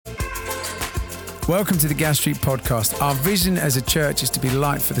Welcome to the Gas Street Podcast. Our vision as a church is to be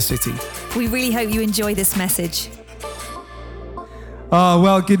light for the city. We really hope you enjoy this message. Oh,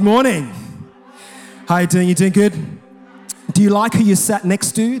 well, good morning. How are you doing? You doing good? Do you like who you sat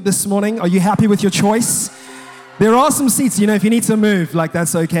next to this morning? Are you happy with your choice? There are some seats, if you need to move,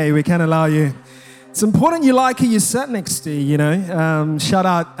 that's okay. We can allow you. It's important you like who you sat next to, Shout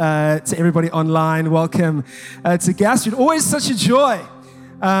out to everybody online. Welcome to Gas Street. Always such a joy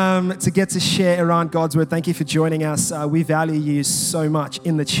to get to share around God's Word. Thank you for joining us. We value you so much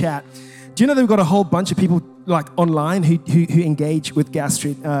in the chat. Do you know that we've got a whole bunch of people online who engage with Gas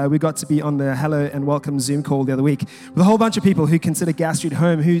Street? We got to be on the Hello and Welcome Zoom call the other week with a whole bunch of people who consider Gas Street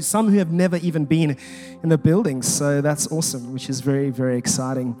home, some who have never even been in the building. So that's awesome, which is very, very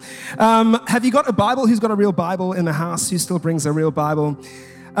exciting. Have you got a Bible? Who's got a real Bible in the house? Who still brings a real Bible?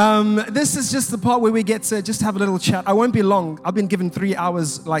 This is just the part where we get to just have a little chat. I won't be long. I've been given 3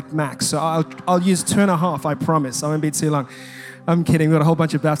 hours max, so I'll use 2.5, I promise. I won't be too long. I'm kidding. We've got a whole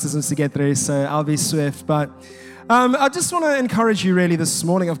bunch of baptisms to get through, so I'll be swift. But I just want to encourage you really this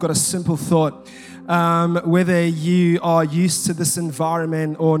morning. I've got a simple thought. Whether you are used to this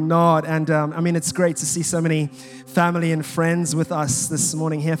environment or not, and it's great to see so many family and friends with us this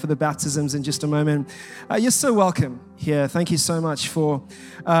morning here for the baptisms in just a moment. You're so welcome here. Thank you so much for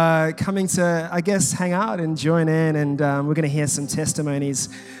coming to, hang out and join in, and we're going to hear some testimonies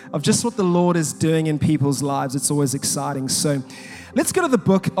of just what the Lord is doing in people's lives. It's always exciting. So let's go to the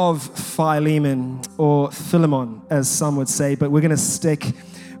book of Philemon, or Philemon, as some would say, but we're going to stick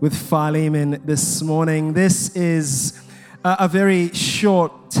with Philemon this morning. This is a very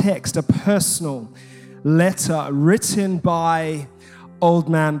short text, a personal letter written by old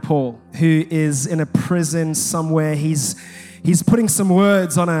man Paul, who is in a prison somewhere. He's putting some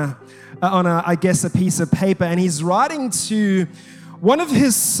words on a piece of paper, and he's writing to one of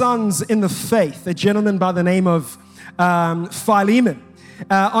his sons in the faith, a gentleman by the name of Philemon,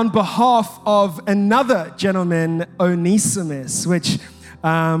 on behalf of another gentleman, Onesimus, which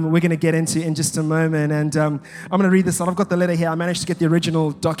we're going to get into in just a moment. And I'm going to read this out. I've got the letter here. I managed to get the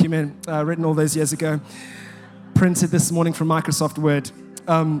original document written all those years ago, printed this morning from Microsoft Word.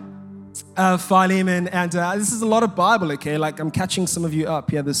 Philemon, and this is a lot of Bible, okay? I'm catching some of you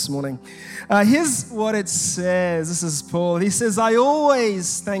up here this morning. Here's what it says. This is Paul. He says, I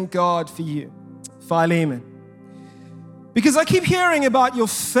always thank God for you, Philemon, because I keep hearing about your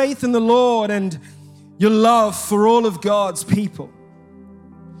faith in the Lord and your love for all of God's people.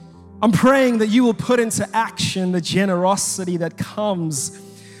 I'm praying that you will put into action the generosity that comes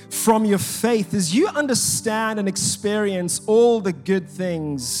from your faith as you understand and experience all the good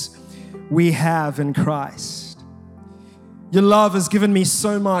things we have in Christ. Your love has given me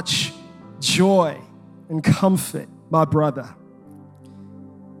so much joy and comfort, my brother.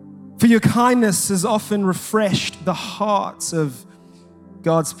 For your kindness has often refreshed the hearts of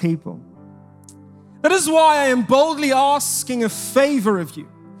God's people. That is why I am boldly asking a favor of you.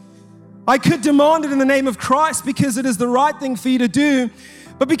 I could demand it in the name of Christ because it is the right thing for you to do.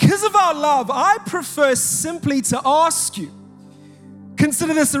 But because of our love, I prefer simply to ask you.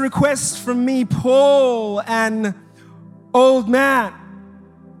 Consider this a request from me, Paul, an old man.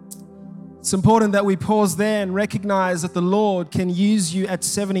 It's important that we pause there and recognize that the Lord can use you at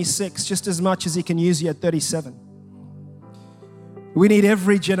 76 just as much as he can use you at 37. We need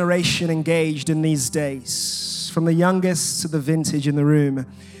every generation engaged in these days, from the youngest to the vintage in the room.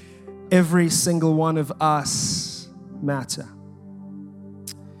 Every single one of us matter.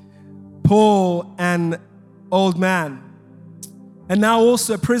 Paul, an old man, and now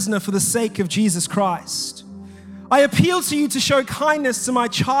also a prisoner for the sake of Jesus Christ, I appeal to you to show kindness to my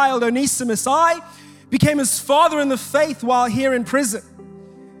child Onesimus. I became his father in the faith while here in prison.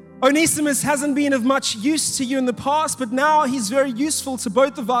 Onesimus hasn't been of much use to you in the past, but now he's very useful to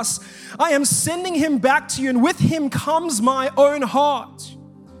both of us. I am sending him back to you, and with him comes my own heart.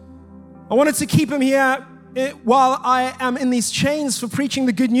 I wanted to keep him here while I am in these chains for preaching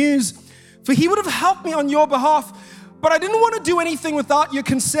the good news, for he would have helped me on your behalf, but I didn't want to do anything without your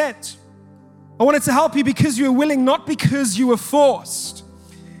consent. I wanted to help you because you were willing, not because you were forced.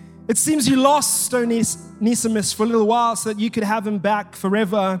 It seems you lost Onesimus for a little while so that you could have him back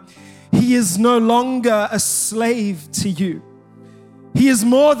forever. He is no longer a slave to you. He is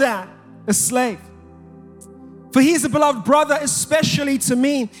more than a slave. For he is a beloved brother, especially to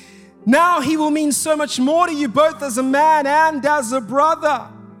me. Now he will mean so much more to you, both as a man and as a brother.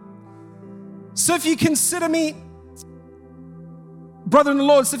 So if you consider me, brother in the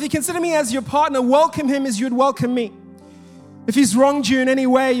Lord, so if you consider me as your partner, welcome him as you would welcome me. If he's wronged you in any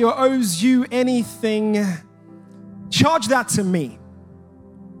way or owes you anything, charge that to me.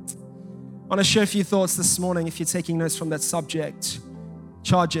 want to share a few thoughts this morning. If you're taking notes from that subject,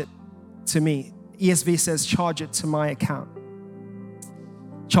 charge it to me. ESV says, charge it to my account.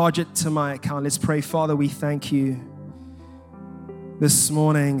 Charge it to my account. Let's pray. Father, we thank you this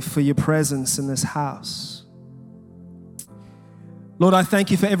morning for your presence in this house. Lord, I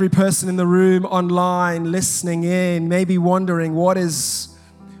thank you for every person in the room, online, listening in, maybe wondering, what is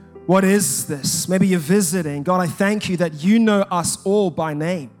this? Maybe you're visiting. God, I thank you that you know us all by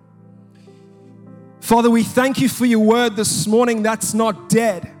name. Father, we thank you for your word this morning that's not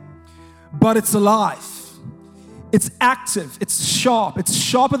dead, but it's alive. It's active. It's sharp. It's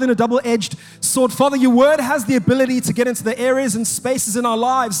sharper than a double-edged sword. Father, your word has the ability to get into the areas and spaces in our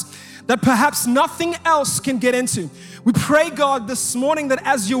lives that perhaps nothing else can get into. We pray, God, this morning that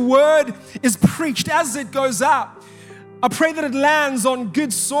as your word is preached, as it goes out, I pray that it lands on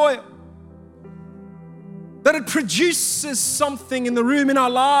good soil, that it produces something in the room, in our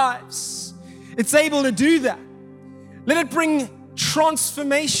lives. It's able to do that. Let it bring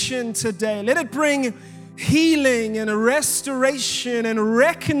transformation today. Let it bring healing and a restoration and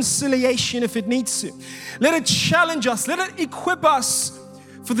reconciliation if it needs to. Let it challenge us. Let it equip us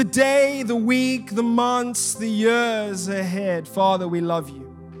for the day, the week, the months, the years ahead. Father, we love you.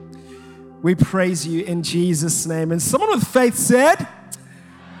 We praise you in Jesus' name. And someone with faith said,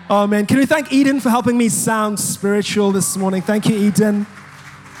 amen. Can we thank Eden for helping me sound spiritual this morning? Thank you, Eden.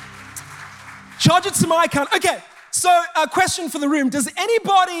 Charge it to my account. Okay, so a question for the room. Does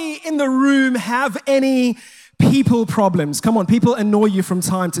anybody in the room have any people problems? Come on, people annoy you from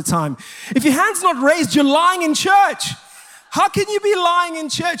time to time. If your hand's not raised, you're lying in church. How can you be lying in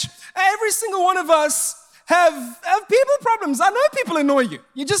church? Every single one of us have people problems. I know people annoy you.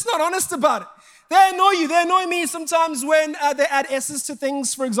 You're just not honest about it. They annoy you. They annoy me sometimes when they add S's to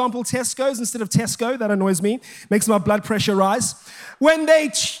things. For example, Tesco's instead of Tesco. That annoys me. Makes my blood pressure rise. When they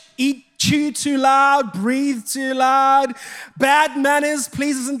chew too loud, breathe too loud, bad manners,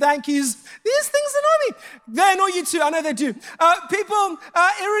 pleases and thank yous. These things annoy me. They annoy you too. I know they do. People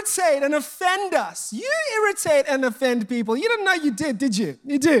irritate and offend us. You irritate and offend people. You didn't know you did you?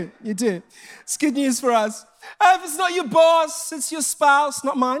 You do. It's good news for us. If it's not your boss, it's your spouse,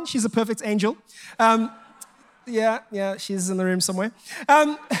 not mine. She's a perfect angel. Yeah, she's in the room somewhere.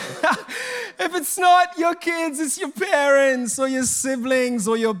 If it's not your kids, it's your parents or your siblings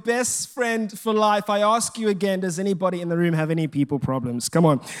or your best friend for life. I ask you again, does anybody in the room have any people problems? Come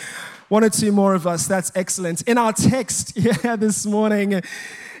on. One or two more of us. That's excellent. In our text this morning,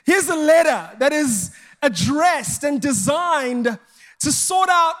 here's a letter that is addressed and designed to sort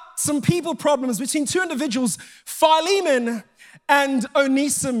out some people problems between two individuals, Philemon and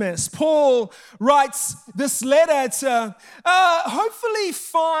Onesimus. Paul writes this letter to hopefully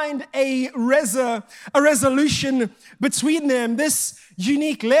find a resolution between them. This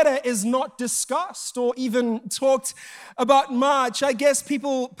unique letter is not discussed or even talked about much. I guess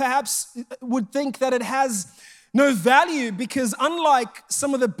people perhaps would think that it has no value because unlike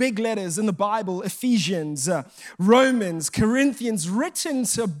some of the big letters in the Bible, Ephesians, Romans, Corinthians, written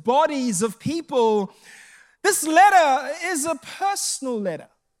to bodies of people, this letter is a personal letter.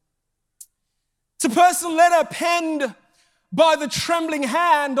 It's a personal letter penned by the trembling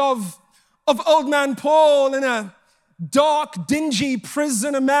hand of old man Paul in a dark, dingy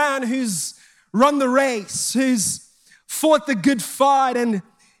prison, a man who's run the race, who's fought the good fight, and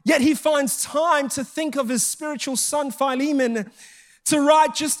yet he finds time to think of his spiritual son, Philemon, to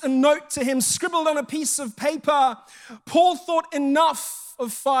write just a note to him, scribbled on a piece of paper. Paul thought enough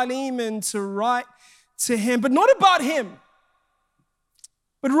of Philemon to write to him, but not about him,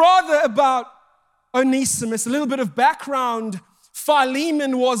 but rather about Onesimus. A little bit of background.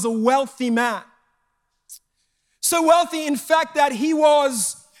 Philemon was a wealthy man. So wealthy, in fact, that he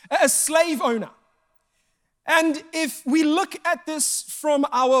was a slave owner. And if we look at this from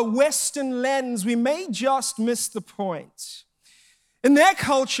our Western lens, we may just miss the point. In their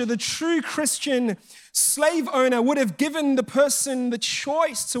culture, the true Christian slave owner would have given the person the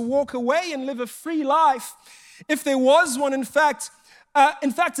choice to walk away and live a free life if there was one. In fact,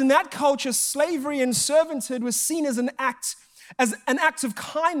 in that culture, slavery and servanthood was seen as an act of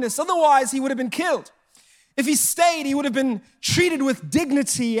kindness. Otherwise, he would have been killed. If he stayed, he would have been treated with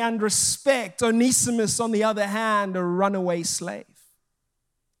dignity and respect. Onesimus, on the other hand, a runaway slave.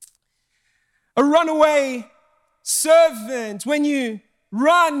 A runaway servant. When you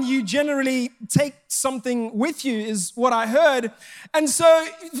run, you generally take something with you, is what I heard. And so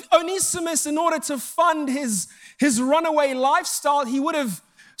Onesimus, in order to fund his runaway lifestyle, he would have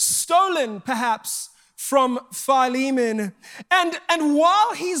stolen, perhaps, from Philemon. And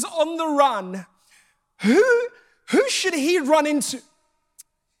while he's on the run, who should he run into?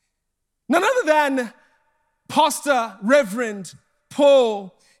 None than Pastor Reverend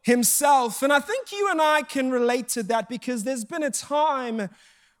Paul himself. And I think you and I can relate to that because there's been a time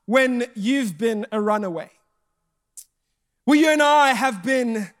when you've been a runaway. Well, you and I have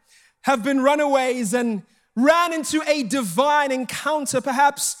been runaways and ran into a divine encounter.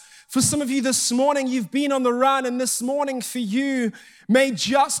 Perhaps for some of you this morning, you've been on the run, and this morning for you may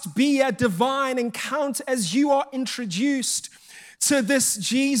just be a divine encounter as you are introduced to this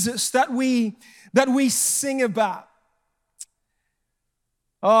Jesus that we sing about.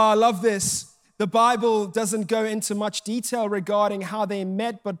 Oh, I love this. The Bible doesn't go into much detail regarding how they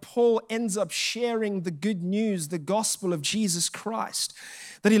met, but Paul ends up sharing the good news, the gospel of Jesus Christ,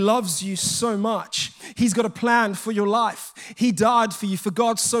 that he loves you so much. He's got a plan for your life. He died for you, for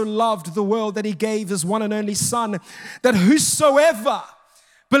God so loved the world that he gave his one and only Son, that whosoever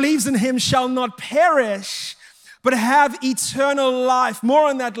believes in him shall not perish, but have eternal life. More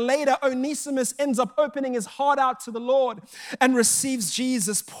on that later. Onesimus ends up opening his heart out to the Lord and receives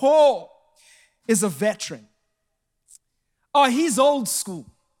Jesus. Paul is a veteran. Oh, he's old school.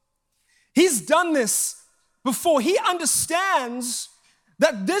 He's done this before. He understands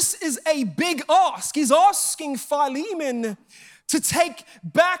that this is a big ask. He's asking Philemon to take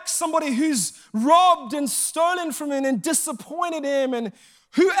back somebody who's robbed and stolen from him and disappointed him, and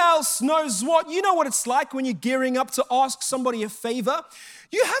who else knows what. You know what it's like when you're gearing up to ask somebody a favor.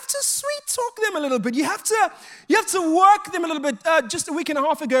 You have to sweet talk them a little bit. You have to work them a little bit. Just a week and a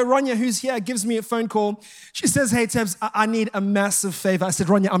half ago, Ronya, who's here, gives me a phone call. She says, "Hey, Tebs, I need a massive favor." I said,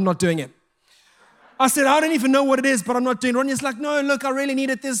 "Ronya, I'm not doing it." I said, "I don't even know what it is, but I'm not doing it." Ronya's like, "No, look, I really need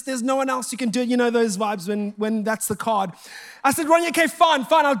it. There's no one else who can do it." You know those vibes when that's the card. I said, "Ronya, okay, fine,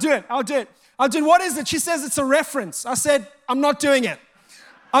 I'll do it. What is it?" She says, "It's a reference." I said, "I'm not doing it.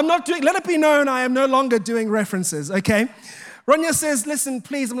 Let it be known I am no longer doing references, okay?" Ronya says, "Listen,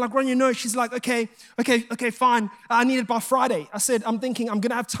 please." I'm like, "Ronya, no." She's like, okay, fine. I need it by Friday. I said, I'm thinking I'm going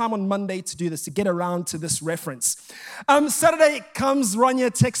to have time on Monday to do this, to get around to this reference. Saturday comes,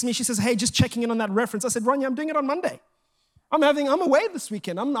 Ronya texts me. She says, "Hey, just checking in on that reference." I said, "Ronya, I'm doing it on Monday. I'm away this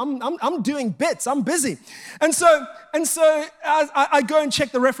weekend. I'm doing bits. I'm busy." And so I go and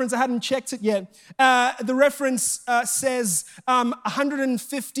check the reference. I hadn't checked it yet. The reference says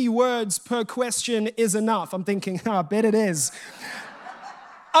 150 words per question is enough. I'm thinking, I bet it is.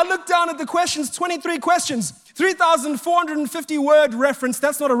 I look down at the questions, 23 questions, 3,450 word reference.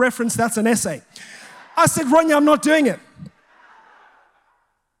 That's not a reference, that's an essay. I said, "Ronya, I'm not doing it."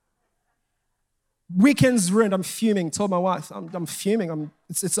 Weekend's ruined. I'm fuming. Told my wife, I'm fuming.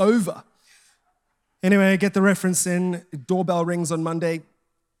 It's over. Anyway, I get the reference in. Doorbell rings on Monday.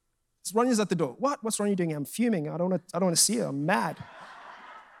 Ronya's at the door. What's Ronya doing? "I'm fuming. I don't want to see her. I'm mad."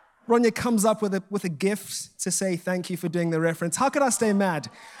 Ronya comes up with a gift to say thank you for doing the reference. How could I stay mad?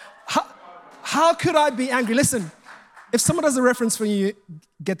 How could I be angry? Listen, if someone does a reference for you,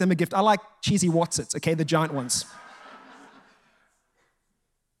 get them a gift. I like cheesy Watsits, okay, the giant ones.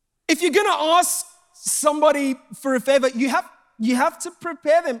 If you're going to ask somebody for a favor, you have to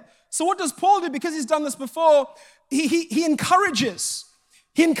prepare them. So what does Paul do? Because he's done this before, he encourages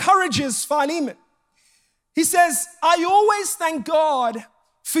Philemon. He says, "I always thank God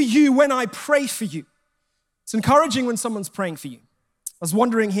for you when I pray for you." It's encouraging when someone's praying for you. I was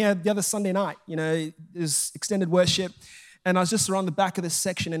wandering here the other Sunday night, there's extended worship, and I was just around the back of this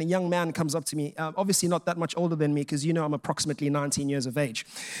section, and a young man comes up to me, obviously not that much older than me, because I'm approximately 19 years of age.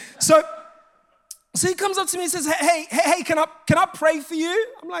 So he comes up to me and says, hey, can I pray for you?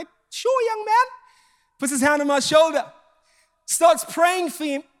 I'm like, "Sure, young man." Puts his hand on my shoulder, starts praying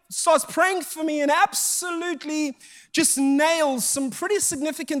for me, and absolutely just nails some pretty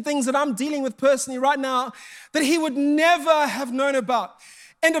significant things that I'm dealing with personally right now that he would never have known about.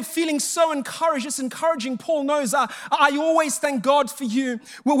 End up feeling so encouraged. It's encouraging. Paul knows I always thank God for you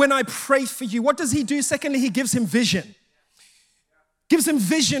when I pray for you. What does he do? Secondly, he gives him vision. Gives him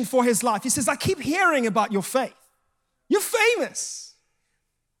vision for his life. He says, "I keep hearing about your faith. You're famous.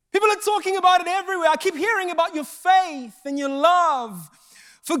 People are talking about it everywhere. I keep hearing about your faith and your love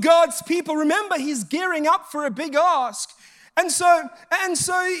for God's people." Remember, he's gearing up for a big ask. And so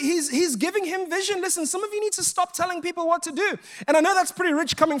he's giving him vision. Listen, some of you need to stop telling people what to do. And I know that's pretty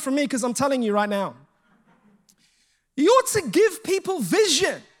rich coming from me, because I'm telling you right now. You ought to give people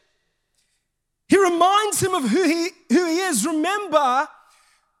vision. He reminds him of who he is. Remember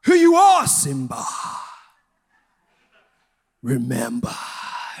who you are, Simba. Remember.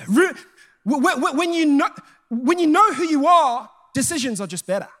 When you know who you are, decisions are just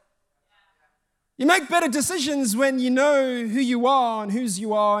better. You make better decisions when you know who you are and whose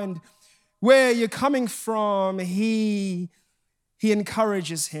you are and where you're coming from. He He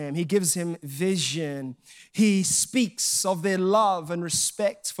encourages him. He gives him vision. He speaks of their love and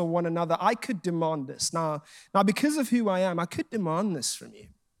respect for one another. I could demand this. Now, because of who I am, I could demand this from you. He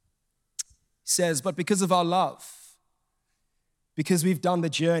says, but because of our love, because we've done the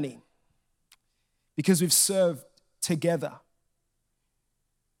journey, because we've served together,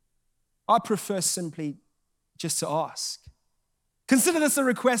 I prefer simply just to ask. Consider this a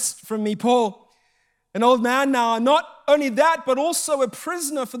request from me, Paul, an old man now, not only that, but also a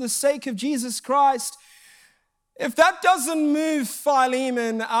prisoner for the sake of Jesus Christ. If that doesn't move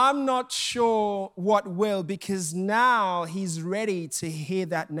Philemon, I'm not sure what will, because now he's ready to hear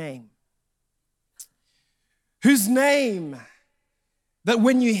that name. Whose name that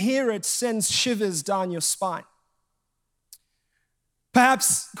when you hear it sends shivers down your spine.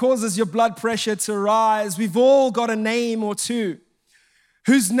 Perhaps causes your blood pressure to rise. We've all got a name or two.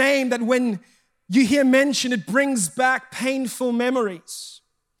 Whose name that when you hear mentioned, it brings back painful memories,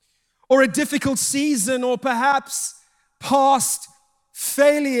 or a difficult season, or perhaps past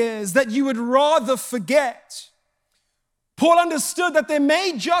failures that you would rather forget. Paul understood that there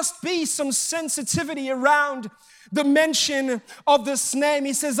may just be some sensitivity around the mention of this name.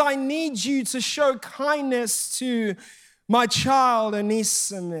 He says, I need you to show kindness to my child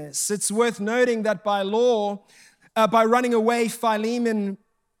Onesimus. It's worth noting that by law, by running away from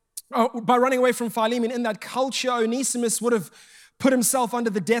Philemon in that culture, Onesimus would have put himself under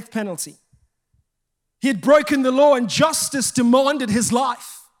the death penalty. He had broken the law and justice demanded his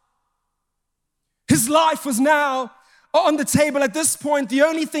life. His life was now on the table. At this point, the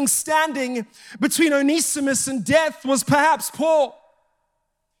only thing standing between Onesimus and death was perhaps Paul.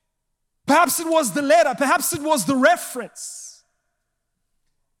 Perhaps it was the letter. Perhaps it was the reference.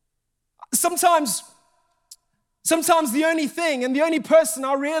 Sometimes the only thing and the only person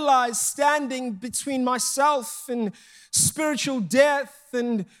I realize standing between myself and spiritual death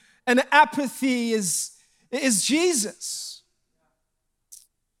and apathy is Jesus.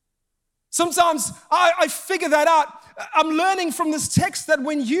 Sometimes I figure that out. I'm learning from this text that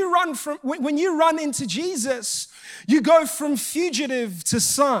when you run into Jesus, you go from fugitive to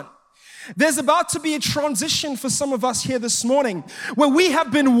son. There's about to be a transition for some of us here this morning where we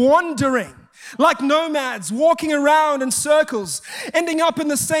have been wandering like nomads, walking around in circles, ending up in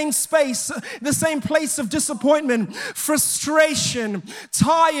the same space, the same place of disappointment, frustration,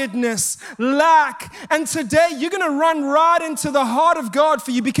 tiredness, lack. And today you're going to run right into the heart of God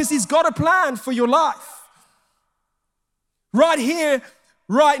for you because He's got a plan for your life. Right here,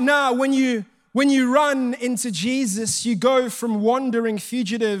 right now, when you run into Jesus, you go from wandering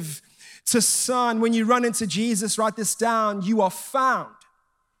fugitive to son. When you run into Jesus, write this down, you are found.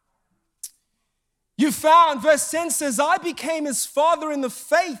 You found, verse 10 says, I became his father in the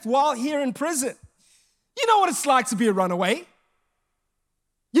faith while here in prison. You know what it's like to be a runaway.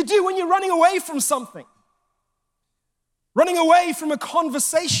 You do when you're running away from something. Running away from a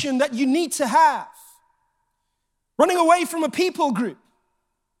conversation that you need to have. Running away from a people group.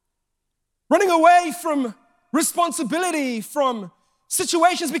 Running away from responsibility, from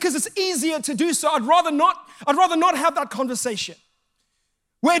situations because it's easier to do so. I'd rather not have that conversation.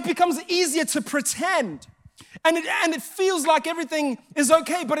 Where it becomes easier to pretend. And it feels like everything is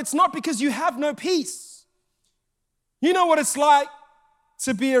okay, but it's not because you have no peace. You know what it's like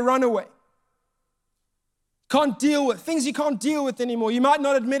to be a runaway. Can't deal with things you can't deal with anymore. You might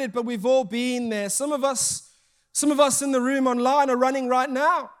not admit it, but we've all been there. Some of us in the room online are running right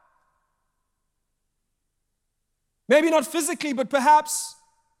now. Maybe not physically, but perhaps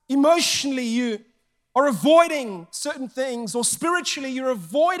emotionally you are avoiding certain things, or spiritually you're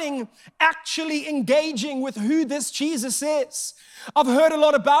avoiding actually engaging with who this Jesus is. I've heard a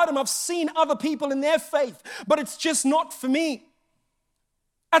lot about him. I've seen other people in their faith, but it's just not for me.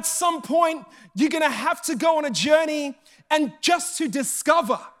 At some point, you're going to have to go on a journey and just to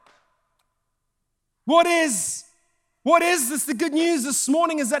discover what is this? The good news this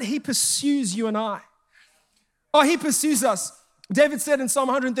morning is that he pursues you and I. Oh, he pursues us. David said in Psalm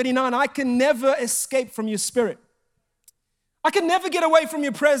 139, I can never escape from your spirit. I can never get away from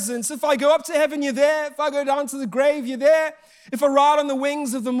your presence. If I go up to heaven, you're there. If I go down to the grave, you're there. If I ride on the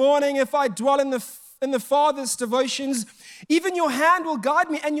wings of the morning, if I dwell in the farthest devotions, even your hand will guide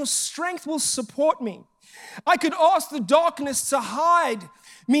me and your strength will support me. I could ask the darkness to hide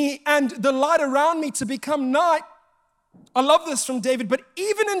me and the light around me to become night. I love this from David, but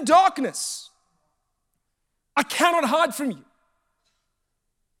even in darkness, I cannot hide from you.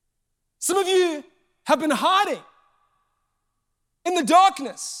 Some of you have been hiding in the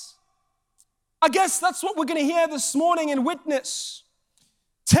darkness. I guess that's what we're going to hear this morning and witness.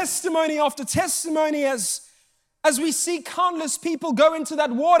 Testimony after testimony as as we see countless people go into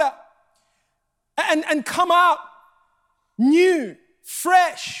that water and come out new,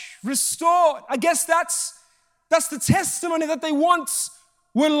 fresh, restored. I guess that's the testimony that they once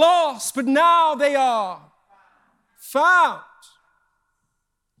were lost, but now they are found.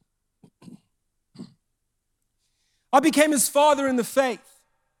 I became his father in the faith.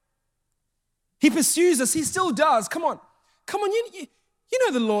 He pursues us. He still does. Come on. You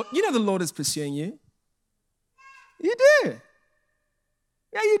know the Lord. You know the Lord is pursuing you. You do.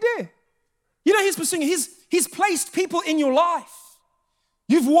 Yeah, you do. You know he's pursuing you. He's placed people in your life.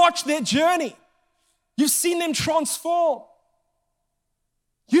 You've watched their journey. You've seen them transform.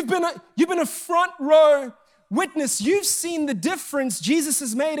 You've been a front row witness. You've seen the difference Jesus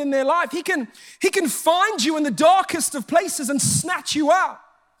has made in their life. He can find you in the darkest of places and snatch you out.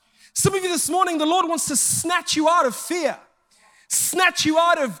 Some of you this morning, the Lord wants to snatch you out of fear, snatch you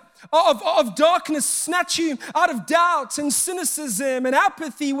out of darkness, snatch you out of doubt and cynicism and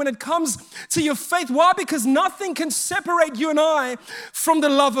apathy when it comes to your faith. Why? Because nothing can separate you and I from the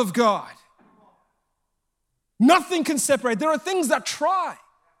love of God. Nothing can separate. There are things that try.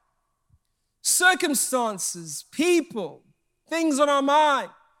 Circumstances, people, things on our mind,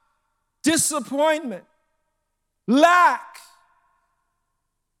 disappointment, lack.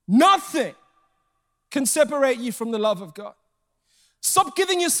 Nothing can separate you from the love of God. Stop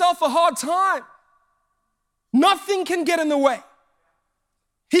giving yourself a hard time. Nothing can get in the way.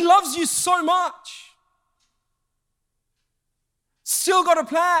 He loves you so much. Still got a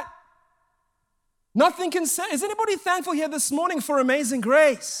plan. Nothing can say. Is anybody thankful here this morning for amazing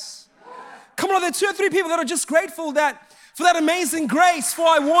grace? Come on, there are 2 or 3 people that are just grateful for that amazing grace. For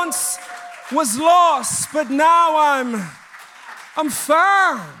I once was lost, but now I'm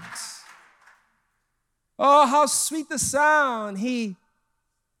found. Oh, how sweet the sound. He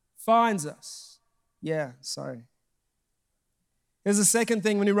finds us. Yeah, sorry. There's a second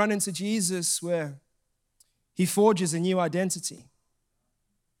thing when you run into Jesus where he forges a new identity.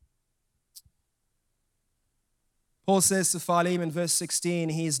 Paul says to Philemon in verse 16,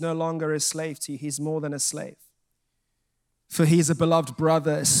 he is no longer a slave to you. He's more than a slave. For he is a beloved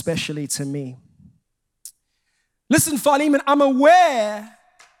brother, especially to me. Listen, Philemon, I'm aware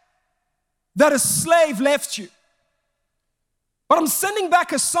that a slave left you. But I'm sending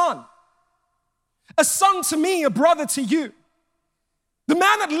back a son to me, a brother to you. The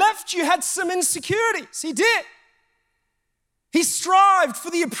man that left you had some insecurities. He did. He strived for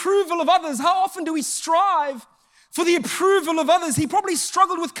the approval of others. How often do we strive for the approval of others? He probably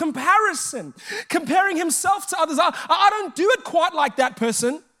struggled with comparison, comparing himself to others. I don't do it quite like that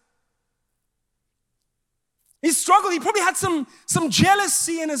person. He struggled. He probably had some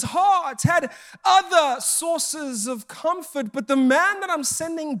jealousy in his heart, had other sources of comfort. But the man that I'm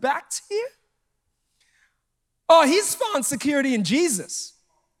sending back to you, he's found security in Jesus.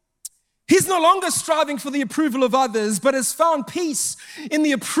 He's no longer striving for the approval of others, but has found peace in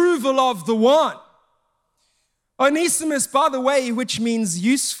the approval of the one. Onesimus, by the way, which means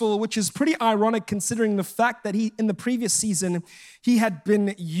useful, which is pretty ironic considering the fact that in the previous season, he had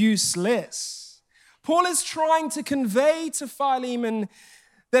been useless. Paul is trying to convey to Philemon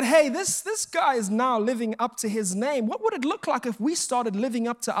that, hey, this guy is now living up to his name. What would it look like if we started living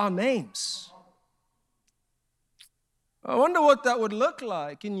up to our names? I wonder what that would look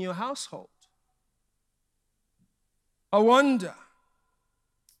like in your household. I wonder.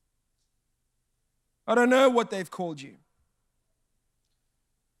 I don't know what they've called you.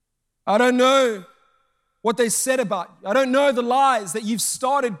 I don't know what they said about you. I don't know the lies that you've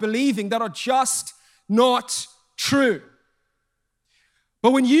started believing that are just not true.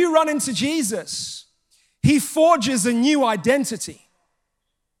 But when you run into Jesus, he forges a new identity.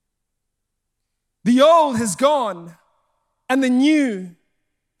 The old has gone and the new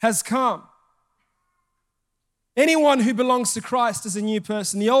has come. Anyone who belongs to Christ is a new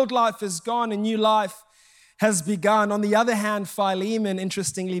person. The old life is gone, a new life has begun. On the other hand, Philemon,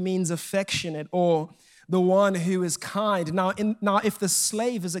 interestingly, means affectionate or the one who is kind. Now, if the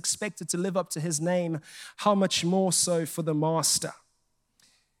slave is expected to live up to his name, how much more so for the master?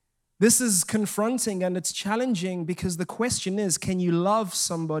 This is confronting and it's challenging because the question is, can you love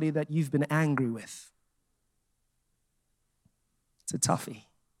somebody that you've been angry with? It's a toughie.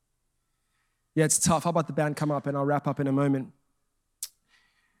 Yeah, it's tough. How about the band come up and I'll wrap up in a moment.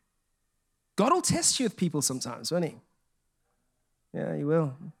 God will test you with people sometimes, won't he? Yeah, he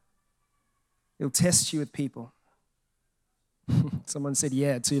will. He'll test you with people. Someone said,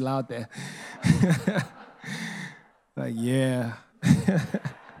 yeah, too loud there. Like, yeah.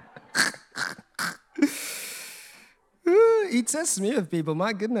 He tests me with people,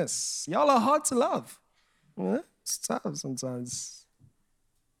 my goodness. Y'all are hard to love. It's tough sometimes.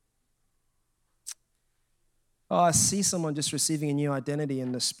 Oh, I see someone just receiving a new identity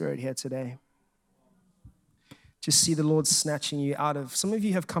in the Spirit here today. Just see the Lord snatching you out of, some of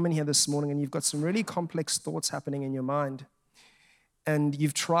you have come in here this morning and you've got some really complex thoughts happening in your mind. And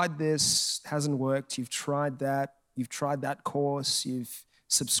you've tried this, hasn't worked. You've tried that course, you've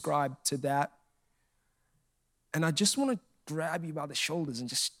subscribed to that. And I just want to grab you by the shoulders and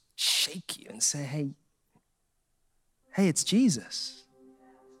just shake you and say, hey, it's Jesus.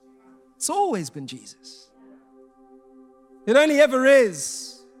 It's always been Jesus. It only ever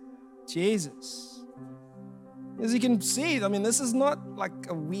is Jesus. As you can see, I mean, this is not like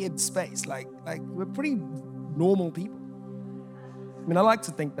a weird space. Like we're pretty normal people. I mean, I like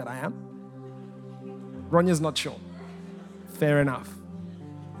to think that I am. Ronya's not sure. Fair enough.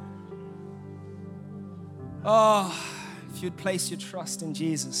 Oh, if you'd place your trust in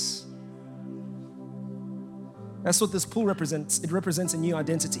Jesus. That's what this pool represents. It represents a new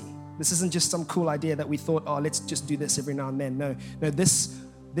identity. This isn't just some cool idea that we thought, oh, let's just do this every now and then. No, this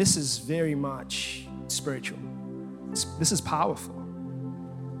is very much spiritual. This is powerful.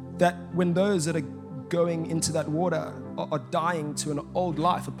 That when those that are going into that water are dying to an old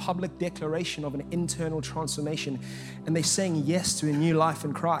life, a public declaration of an internal transformation, and they're saying yes to a new life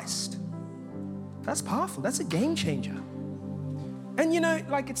in Christ. That's powerful. That's a game changer. And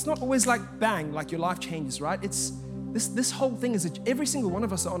it's not always like bang, like your life changes, right? It's this whole thing is every single one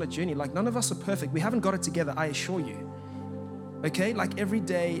of us are on a journey. Like none of us are perfect. We haven't got it together, I assure you. Okay? Like every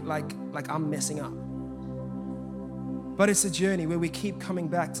day, like I'm messing up. But it's a journey where we keep coming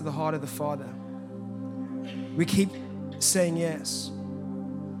back to the heart of the Father. We keep saying yes.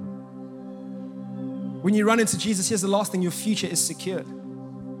 When you run into Jesus, here's the last thing, your future is secured.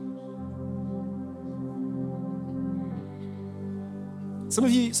 Some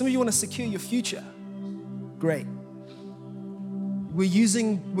of you want to secure your future. Great. We're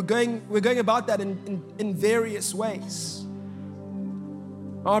going about that in various ways.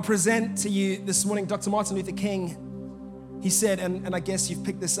 I'll present to you this morning Dr. Martin Luther King. He said, and I guess you've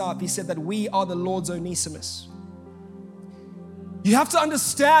picked this up, he said that we are the Lord's Onesimus. You have to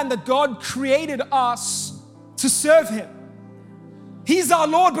understand that God created us to serve Him. He's our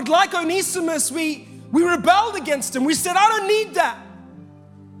Lord, but like Onesimus, we rebelled against Him. We said, I don't need that.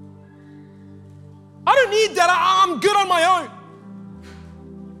 I don't need that. I'm good on my own.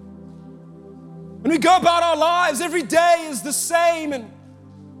 When we go about our lives, every day is the same, and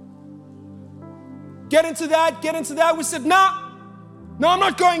get into that. We said, no, I'm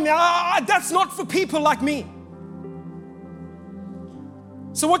not going there. That's not for people like me.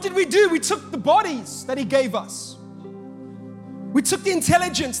 So what did we do? We took the bodies that He gave us. We took the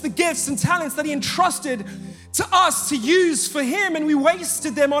intelligence, the gifts and talents that He entrusted to us to use for Him, and we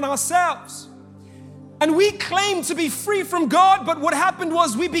wasted them on ourselves. And we claimed to be free from God, but what happened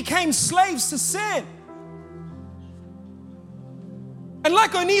was we became slaves to sin. And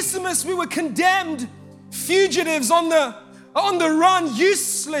like Onesimus, we were condemned fugitives on the run,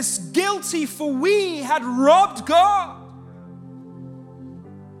 useless, guilty, for we had robbed God.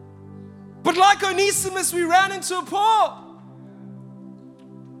 But like Onesimus, we ran into a Paul.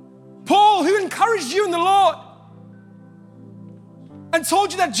 Paul, who encouraged you in the Lord and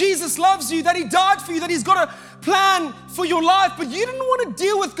told you that Jesus loves you, that He died for you, that He's got a plan for your life, but you didn't want to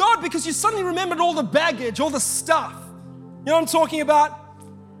deal with God because you suddenly remembered all the baggage, all the stuff. You know what I'm talking about?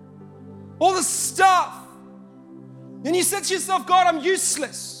 All the stuff. And you said to yourself, God, I'm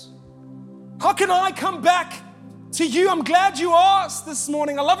useless. How can I come back to you? I'm glad you asked this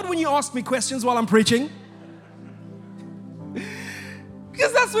morning. I love it when you ask me questions while I'm preaching.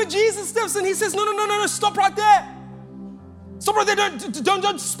 Because that's where Jesus steps in. He says, no, stop right there. Stop right there.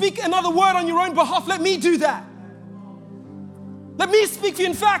 Don't speak another word on your own behalf. Let me do that. Let me speak for you.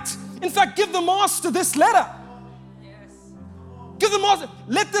 In fact, give the master this letter. Yes. Give the master.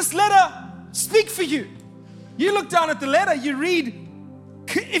 Let this letter speak for you. You look down at the letter, you read,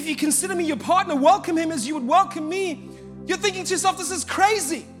 if you consider me your partner, welcome him as you would welcome me. You're thinking to yourself, this is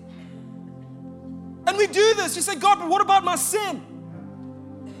crazy. And we do this. You say, God, but what about my sin?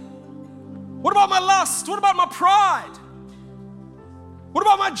 What about my lust? What about my pride? What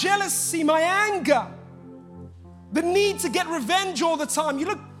about my jealousy, my anger? The need to get revenge all the time.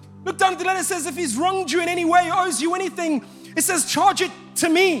 You look down at the letter, it says, if he's wronged you in any way, owes you anything, it says, charge it to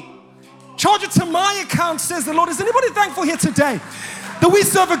me. Charge it to my account, says the Lord. Is anybody thankful here today that we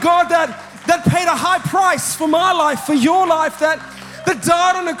serve a God that paid a high price for my life, for your life, that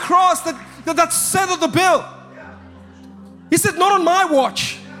died on the cross, that settled the bill? He said, not on my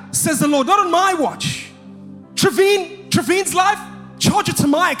watch, says the Lord, not on my watch. Trevine's life, charge it to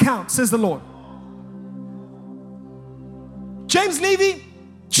my account, says the Lord. James Levy,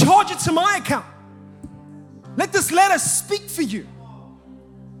 charge it to my account. Let this letter speak for you.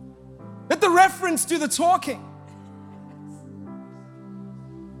 Let the reference do the talking.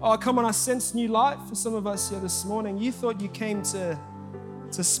 Oh, come on, I sense new life for some of us here this morning. You thought you came to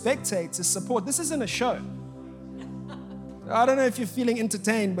spectate, to support. This isn't a show. I don't know if you're feeling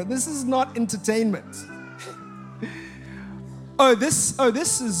entertained, but this is not entertainment. This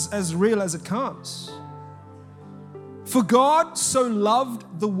is as real as it comes. For God so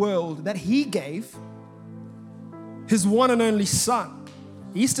loved the world that He gave His one and only Son.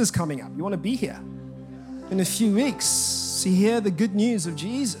 Easter's coming up. You want to be here in a few weeks to hear the good news of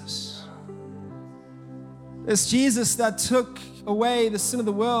Jesus. It's Jesus that took away the sin of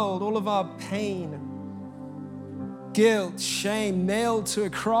the world, all of our pain, guilt, shame, nailed to a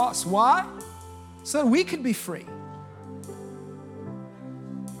cross. Why? So that we could be free.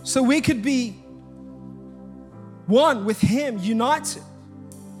 So we could be one with Him, united.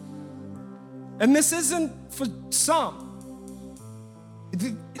 And this isn't for some.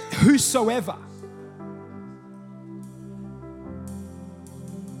 Whosoever.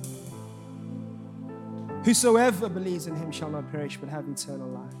 Whosoever believes in Him shall not perish but have eternal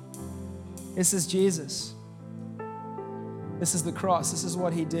life. This is Jesus. This is the cross. This is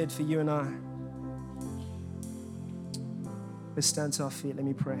what He did for you and I. Let's stand to our feet. Let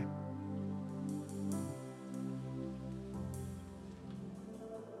me pray.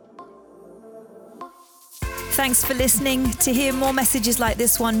 Thanks for listening. To hear more messages like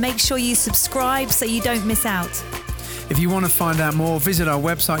this one, make sure you subscribe so you don't miss out. If you want to find out more, visit our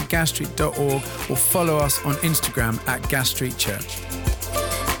website, gasstreet.org, or follow us on Instagram @gasstreetchurch.